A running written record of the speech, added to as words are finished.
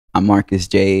I'm Marcus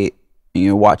Jade, and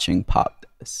you're watching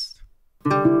Popdust.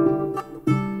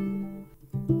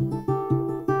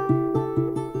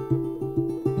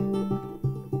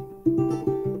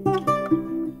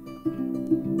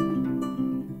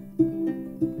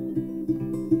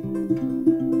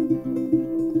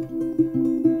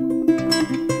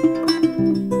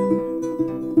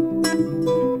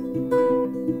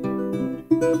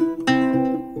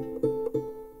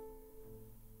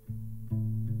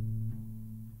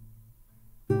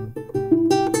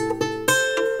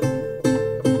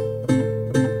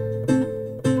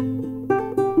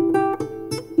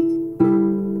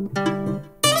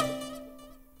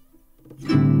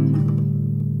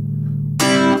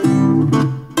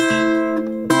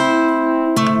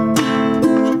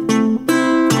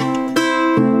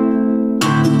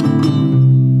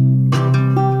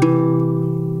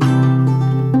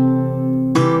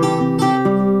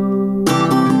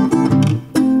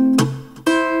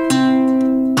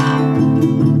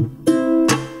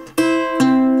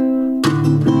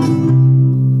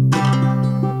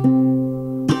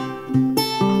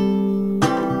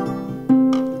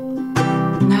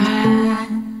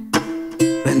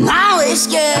 Been always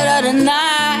scared of the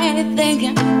night,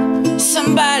 thinking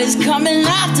somebody's coming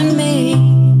after me.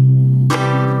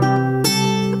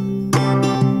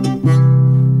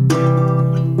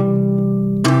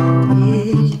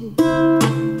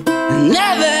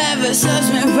 Never ever serves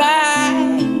me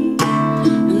right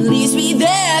and leaves me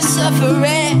there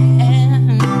suffering.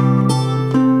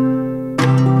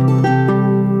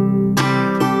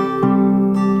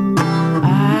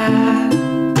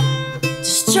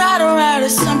 Try to write a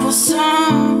simple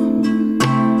song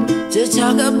to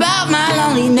talk about my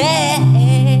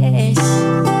loneliness.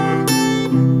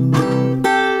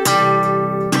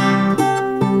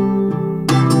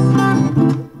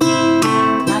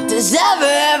 Like there's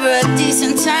ever a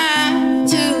decent time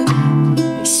to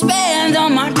expand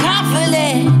on my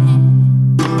confidence.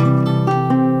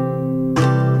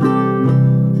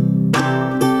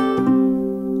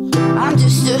 I'm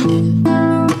just a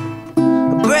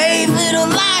brave little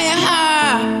lion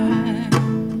heart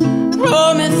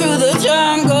roaming through the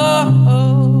jungle.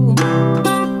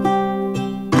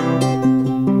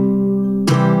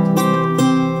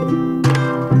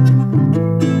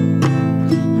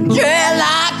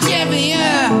 Dreadlock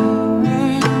champion,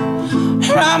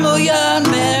 rumble young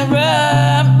man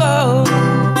rumble.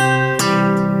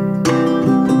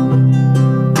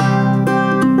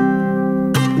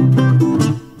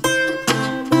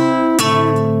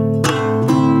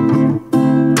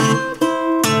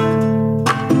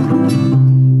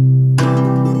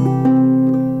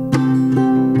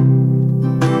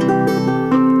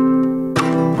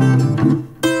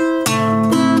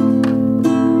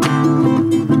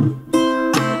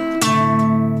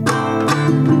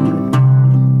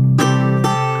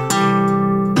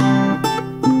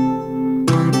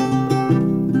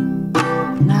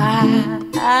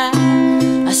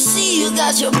 I see you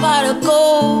got your pot of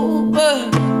gold,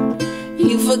 but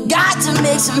you forgot to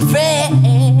make some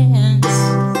friends.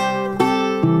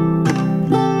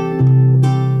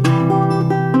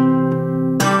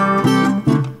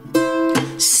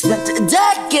 Spent a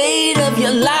decade of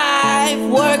your life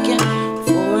working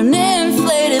for an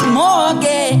inflated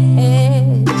mortgage.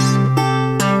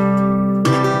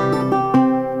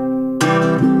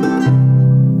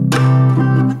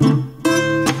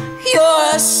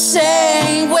 You're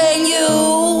saying when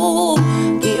you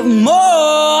give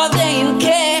more than you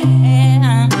can.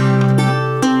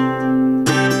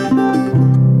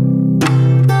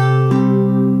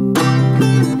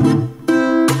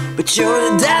 But you're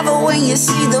the devil when you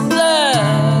see the blood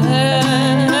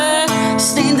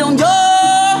stained on your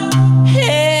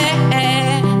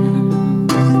hand.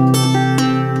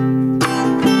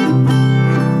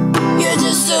 You're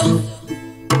just a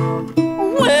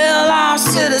well-off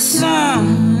citizen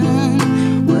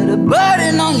with a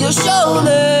burden on your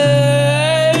shoulders.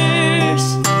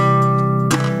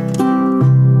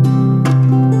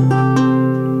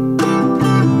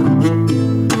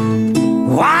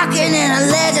 Walking in a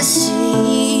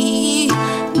legacy,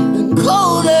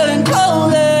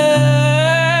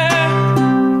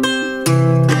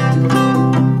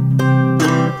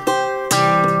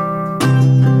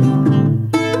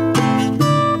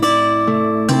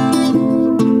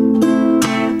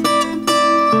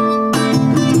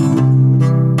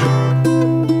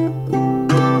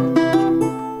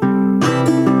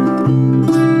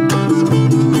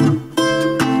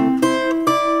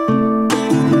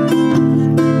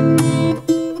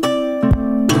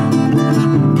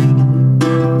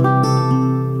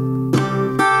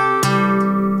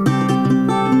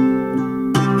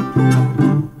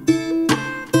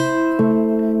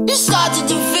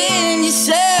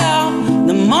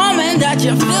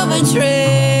 feel betrayed.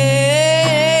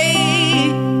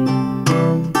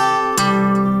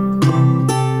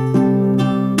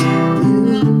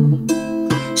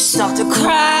 You start to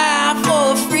cry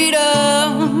for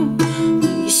freedom.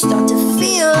 You start to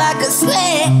feel like a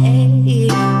slave.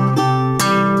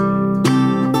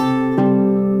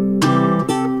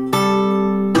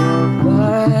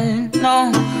 But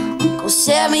no, Uncle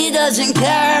Sammy doesn't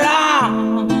care at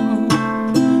all.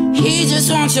 He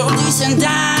just wants your decent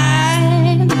dime.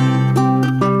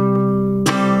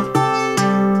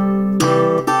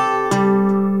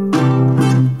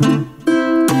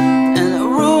 In a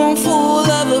room full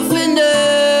of offenders,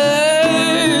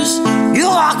 you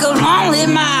walk a lonely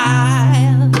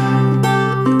mile.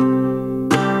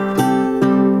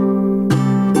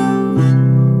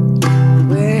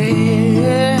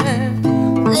 We're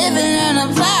living in a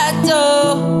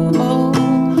plateau,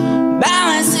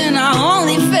 balancing our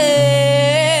only fate.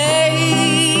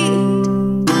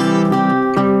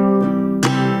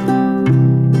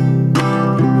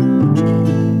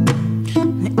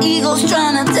 The eagle's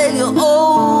trying to take you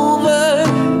over.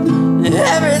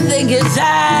 Everything is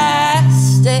at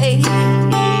stake.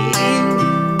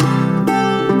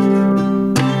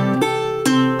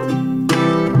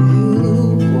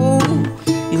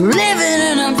 You're living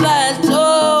in a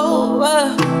plateau,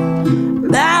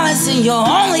 balancing your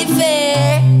only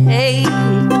fate.